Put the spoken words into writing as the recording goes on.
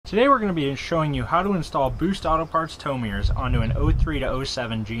Today we're going to be showing you how to install Boost Auto Parts tow mirrors onto an 03 to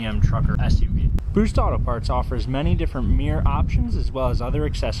 07 GM truck or SUV. Boost Auto Parts offers many different mirror options as well as other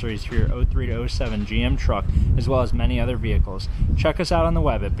accessories for your 03 to 07 GM truck as well as many other vehicles. Check us out on the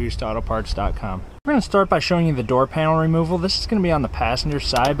web at boostautoparts.com. We're going to start by showing you the door panel removal. This is going to be on the passenger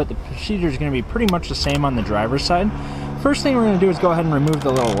side, but the procedure is going to be pretty much the same on the driver's side. First thing we're going to do is go ahead and remove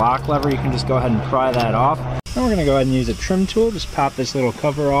the little lock lever. You can just go ahead and pry that off. Then we're going to go ahead and use a trim tool. Just pop this little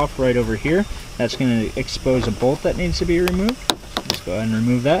cover off right over here. That's going to expose a bolt that needs to be removed. Just go ahead and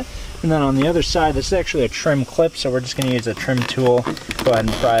remove that. And then on the other side, this is actually a trim clip, so we're just going to use a trim tool. Go ahead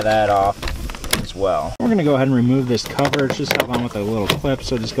and pry that off as well. We're going to go ahead and remove this cover. It's just held on with a little clip,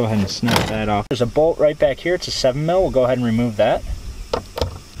 so just go ahead and snap that off. There's a bolt right back here. It's a 7mm. We'll go ahead and remove that.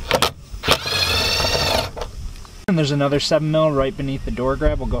 And there's another 7mm right beneath the door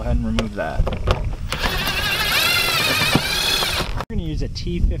grab. We'll go ahead and remove that. We're going to use a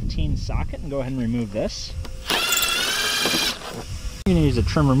T15 socket and go ahead and remove this. You're going to use a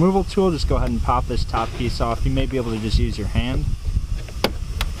trim removal tool. Just go ahead and pop this top piece off. You may be able to just use your hand.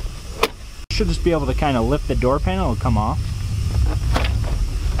 You should just be able to kind of lift the door panel. It'll come off.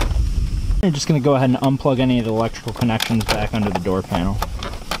 You're just going to go ahead and unplug any of the electrical connections back under the door panel.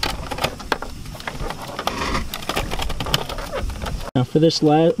 Now for this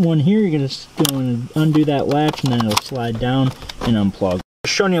one here, you're going to undo that latch and then it'll slide down and unplug.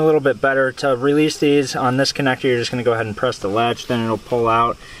 Showing you a little bit better. To release these on this connector, you're just going to go ahead and press the latch, then it'll pull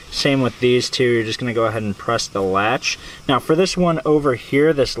out. Same with these two, you're just going to go ahead and press the latch. Now for this one over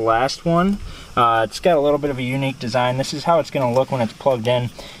here, this last one, it's got a little bit of a unique design. This is how it's going to look when it's plugged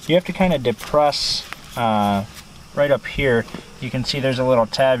in. You have to kind of depress right up here. You can see there's a little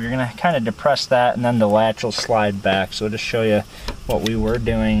tab. You're going to kind of depress that and then the latch will slide back. So I'll just show you what we were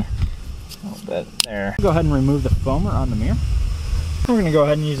doing a little bit there. Go ahead and remove the foamer on the mirror. We're going to go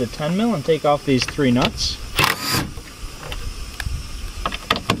ahead and use a 10mm and take off these 3 nuts.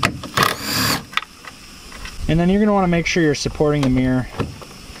 And then you're going to want to make sure you're supporting the mirror.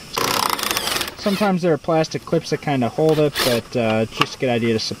 Sometimes there are plastic clips that kind of hold it, but it's just a good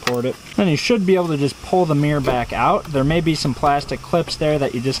idea to support it. Then you should be able to just pull the mirror back out. There may be some plastic clips there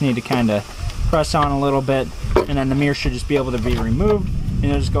that you just need to kind of press on a little bit, and then the mirror should just be able to be removed, and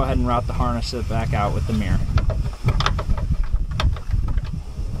you'll just go ahead and route the harness back out with the mirror.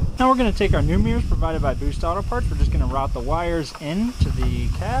 Now we're going to take our new mirrors provided by Boost Auto Parts. We're just going to route the wires into the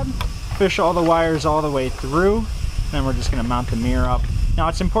cab, fish all the wires all the way through, and then we're just going to mount the mirror up. Now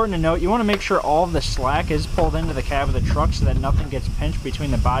it's important to note, you want to make sure all of the slack is pulled into the cab of the truck so that nothing gets pinched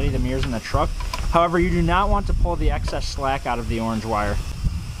between the body, the mirrors, and the truck. However, you do not want to pull the excess slack out of the orange wire.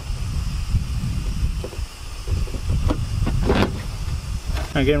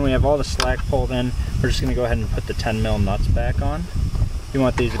 Again, we have all the slack pulled in. We're just going to go ahead and put the 10mm nuts back on. You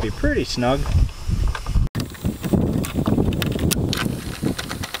want these to be pretty snug.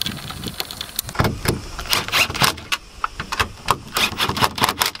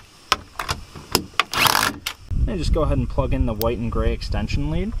 And just go ahead and plug in the white and gray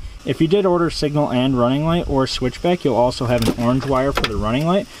extension lead. If you did order signal and running light or switchback, you'll also have an orange wire for the running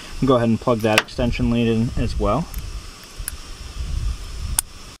light. Go ahead and plug that extension lead in as well.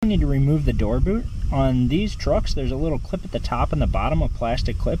 You need to remove the door boot. On these trucks, there's a little clip at the top and the bottom, a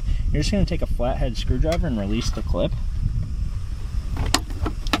plastic clip. You're just going to take a flathead screwdriver and release the clip.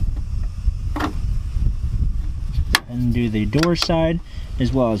 And do the door side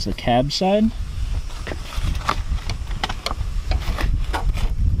as well as the cab side.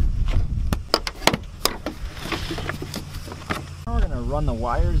 Now we're going to run the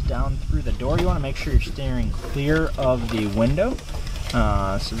wires down through the door. You want to make sure you're steering clear of the window.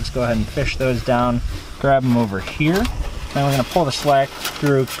 So just go ahead and fish those down, grab them over here. Then we're going to pull the slack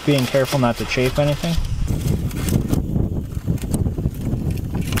through, being careful not to chafe anything.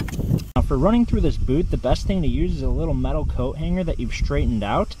 Now for running through this boot, the best thing to use is a little metal coat hanger that you've straightened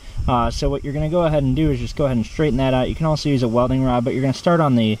out. So what you're going to go ahead and do is just go ahead and straighten that out. You can also use a welding rod, but you're going to start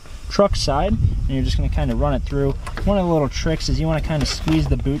on the truck side and you're just going to kind of run it through. One of the little tricks is you want to kind of squeeze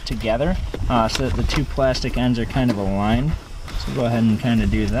the boot together so that the two plastic ends are kind of aligned. So go ahead and kind of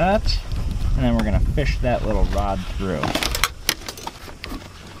do that, and then we're going to fish that little rod through.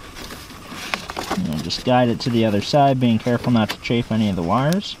 And we'll just guide it to the other side, being careful not to chafe any of the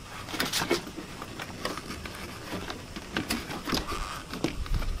wires.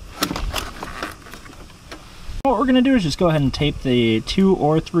 What we're going to do is just go ahead and tape the 2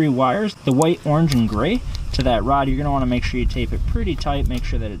 or 3 wires, the white, orange, and gray, to that rod. You're going to want to make sure you tape it pretty tight, make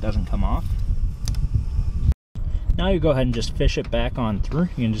sure that it doesn't come off. Now you go ahead and just fish it back on through.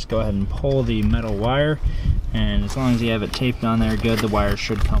 You can just go ahead and pull the metal wire, and as long as you have it taped on there good, the wire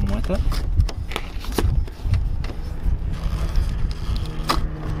should come with it.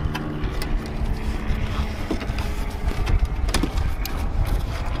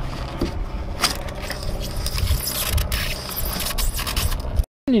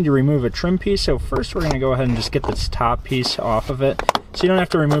 Need to remove a trim piece, so first we're going to go ahead and just get this top piece off of it. So you don't have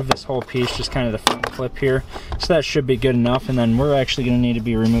to remove this whole piece, just kind of the front clip here. So that should be good enough, and then we're actually going to need to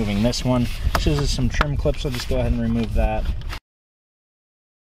be removing this one. So this is some trim clips, so just go ahead and remove that.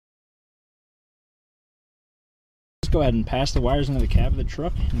 Just go ahead and pass the wires into the cab of the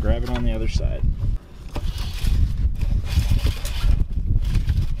truck and grab it on the other side.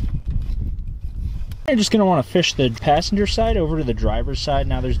 You're just going to want to fish the passenger side over to the driver's side.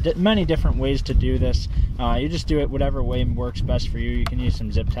 Now there's many different ways to do this. You just do it whatever way works best for you. You can use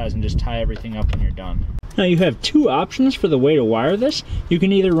some zip ties and just tie everything up when you're done. Now you have two options for the way to wire this. You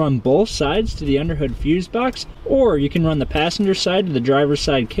can either run both sides to the underhood fuse box, or you can run the passenger side to the driver's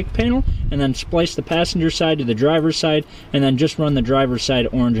side kick panel, and then splice the passenger side to the driver's side, and then just run the driver's side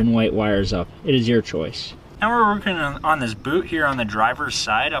orange and white wires up. It is your choice. Now we're working on this boot here on the driver's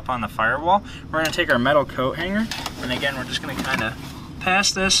side up on the firewall. We're going to take our metal coat hanger, and again we're just going to kind of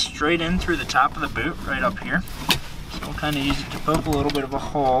pass this straight in through the top of the boot right up here. So we'll kind of use it to poke a little bit of a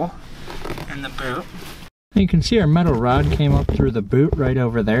hole in the boot. You can see our metal rod came up through the boot right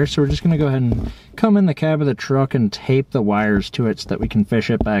over there, so we're just going to go ahead and come in the cab of the truck and tape the wires to it so that we can fish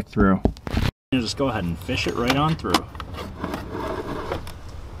it back through. And just go ahead and fish it right on through.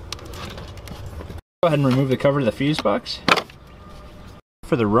 Go ahead and remove the cover to the fuse box.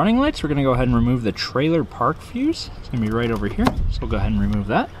 For the running lights, we're going to go ahead and remove the trailer park fuse. It's going to be right over here, so we'll go ahead and remove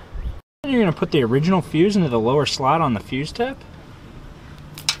that. And you're going to put the original fuse into the lower slot on the fuse tap.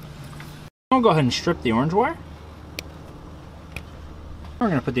 We'll go ahead and strip the orange wire. We're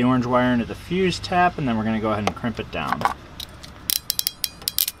going to put the orange wire into the fuse tap, and then we're going to go ahead and crimp it down.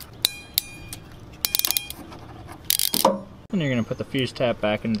 And you're going to put the fuse tap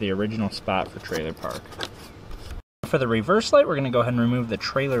back into the original spot for trailer park. For the reverse light, we're going to go ahead and remove the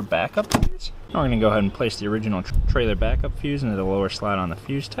trailer backup fuse. We're going to go ahead and place the original trailer backup fuse into the lower slot on the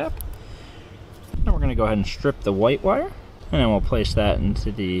fuse tap. Then we're going to go ahead and strip the white wire, and then we'll place that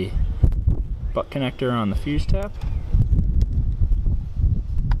into the butt connector on the fuse tap.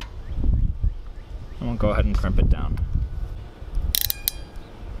 And we'll go ahead and crimp it down.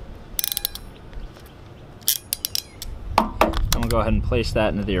 We'll go ahead and place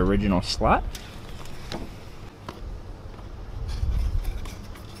that into the original slot.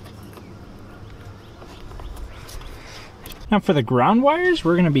 Now for the ground wires,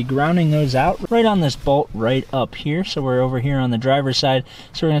 we're going to be grounding those out right on this bolt right up here. So we're over here on the driver's side.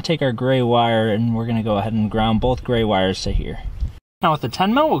 So we're going to take our gray wire and we're going to go ahead and ground both gray wires to here. Now with the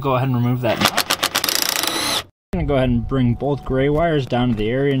 10 mil, we'll go ahead and remove that nut. I'm going to go ahead and bring both gray wires down to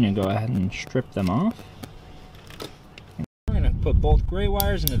the area and you go ahead and strip them off. Put both gray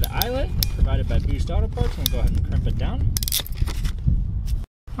wires into the eyelet provided by Boost Auto Parts, and we'll go ahead and crimp it down.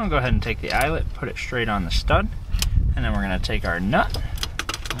 I'll go ahead and take the eyelet, put it straight on the stud, and then we're going to take our nut,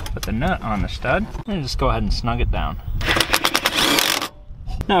 put the nut on the stud, and just go ahead and snug it down.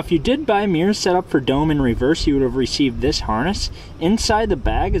 Now if you did buy mirrors set up for dome in reverse, you would have received this harness. Inside the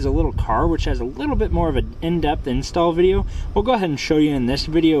bag is a little car which has a little bit more of an in-depth install video. We'll go ahead and show you in this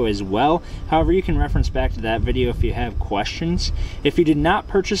video as well. However, you can reference back to that video if you have questions. If you did not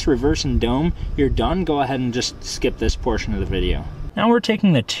purchase reverse and dome, you're done. Go ahead and just skip this portion of the video. Now we're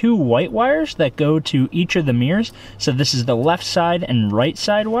taking the two white wires that go to each of the mirrors. So this is the left side and right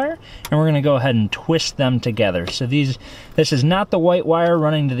side wire, and we're going to go ahead and twist them together. So this is not the white wire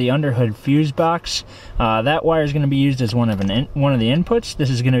running to the underhood fuse box. That wire is going to be used as one of the inputs. This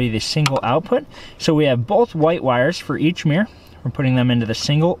is going to be the single output. So we have both white wires for each mirror. We're putting them into the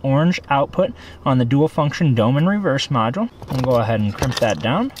single orange output on the dual function dome and reverse module. We'll go ahead and crimp that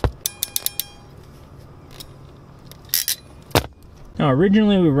down. Now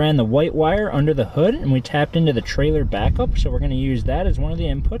originally we ran the white wire under the hood and we tapped into the trailer backup, so we're going to use that as one of the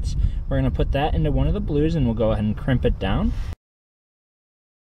inputs. We're going to put that into one of the blues and we'll go ahead and crimp it down.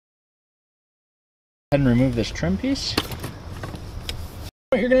 Go ahead and remove this trim piece.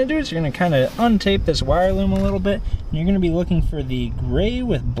 What you're going to do is you're going to kind of untape this wire loom a little bit, and you're going to be looking for the gray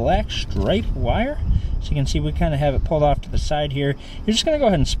with black stripe wire. So you can see we kind of have it pulled off to the side here. You're just going to go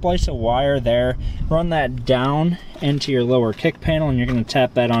ahead and splice a wire there, run that down into your lower kick panel, and you're going to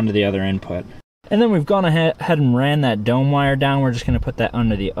tap that onto the other input. And then we've gone ahead and ran that dome wire down. We're just going to put that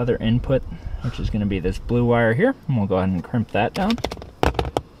under the other input, which is going to be this blue wire here, and we'll go ahead and crimp that down.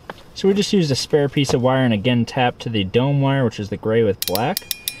 So we just used a spare piece of wire and again tapped to the dome wire, which is the gray with black.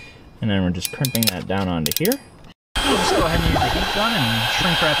 And then we're just crimping that down onto here. We'll just go ahead and use the heat gun and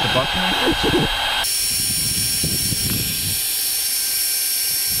shrink wrap the butt connectors.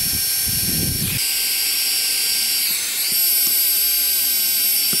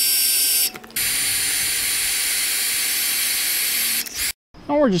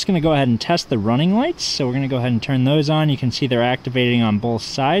 And we're just going to go ahead and test the running lights. So we're going to go ahead and turn those on. You can see they're activating on both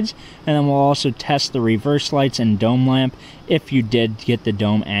sides. And then we'll also test the reverse lights and dome lamp if you did get the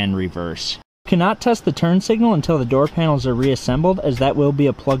dome and reverse. You cannot test the turn signal until the door panels are reassembled, as that will be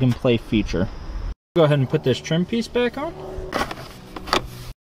a plug and play feature. Go ahead and put this trim piece back on.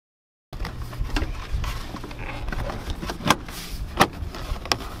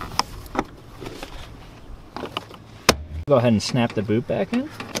 Go ahead and snap the boot back in.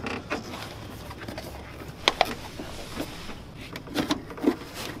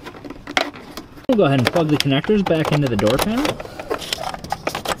 We'll go ahead and plug the connectors back into the door panel.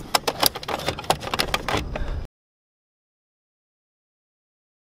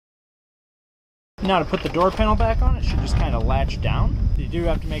 Now to put the door panel back on, it should just kind of latch down. You do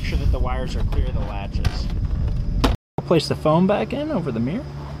have to make sure that the wires are clear of the latches. Place the foam back in over the mirror.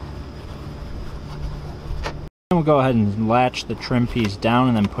 And we'll go ahead and latch the trim piece down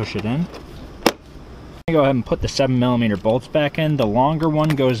and then push it in. Go ahead and put the 7mm bolts back in. The longer one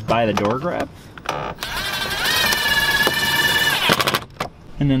goes by the door grab.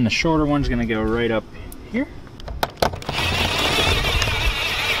 And then the shorter one's going to go right up here.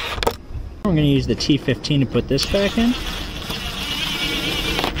 We're going to use the T15 to put this back in.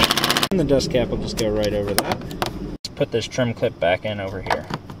 And the dust cap will just go right over that. Let's put this trim clip back in over here.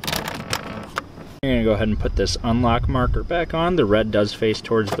 You're going to go ahead and put this unlock marker back on. The red does face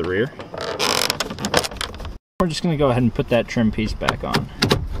towards the rear. We're just going to go ahead and put that trim piece back on.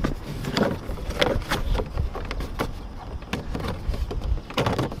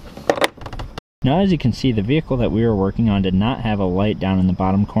 Now, as you can see, the vehicle that we were working on did not have a light down in the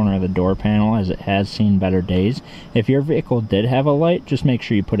bottom corner of the door panel, as it has seen better days. If your vehicle did have a light, just make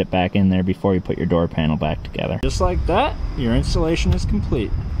sure you put it back in there before you put your door panel back together. Just like that, your installation is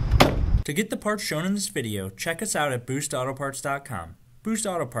complete. To get the parts shown in this video, check us out at boostautoparts.com. Boost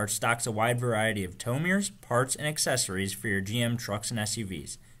Auto Parts stocks a wide variety of tow mirrors, parts, and accessories for your GM trucks and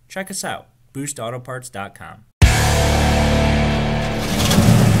SUVs. Check us out, boostautoparts.com.